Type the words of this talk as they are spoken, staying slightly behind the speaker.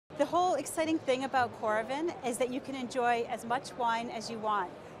The whole exciting thing about Coravin is that you can enjoy as much wine as you want,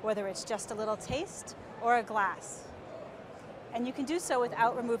 whether it's just a little taste or a glass. And you can do so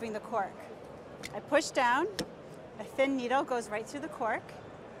without removing the cork. I push down, a thin needle goes right through the cork.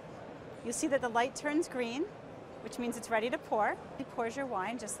 You'll see that the light turns green, which means it's ready to pour. It pours your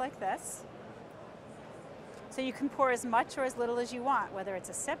wine just like this. So you can pour as much or as little as you want, whether it's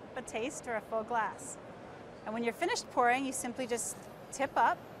a sip, a taste, or a full glass. And when you're finished pouring, you simply just tip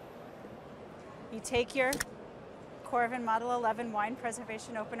up. You take your Coravin Model 11 wine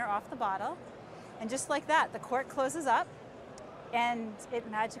preservation opener off the bottle, and just like that, the cork closes up, and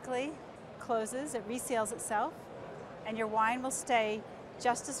it magically closes, it reseals itself, and your wine will stay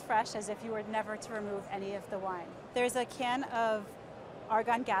just as fresh as if you were never to remove any of the wine. There's a can of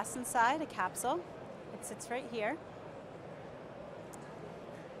argon gas inside, a capsule. It sits right here.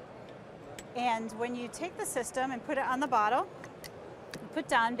 And when you take the system and put it on the bottle, you put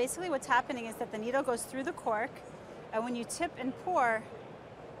down, basically what's happening is that the needle goes through the cork, and when you tip and pour,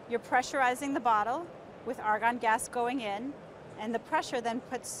 you're pressurizing the bottle with argon gas going in, and the pressure then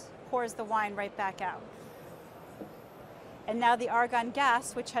pours the wine right back out. And now the argon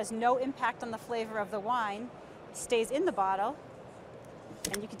gas, which has no impact on the flavor of the wine, stays in the bottle,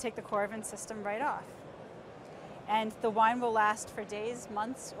 and you can take the Coravin system right off. And the wine will last for days,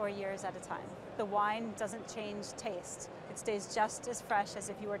 months, or years at a time. The wine doesn't change taste. It stays just as fresh as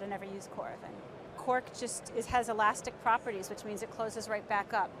if you were to never use Coravin. Cork has elastic properties, which means it closes right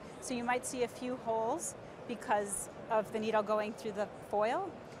back up. So you might see a few holes because of the needle going through the foil,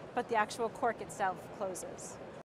 but the actual cork itself closes.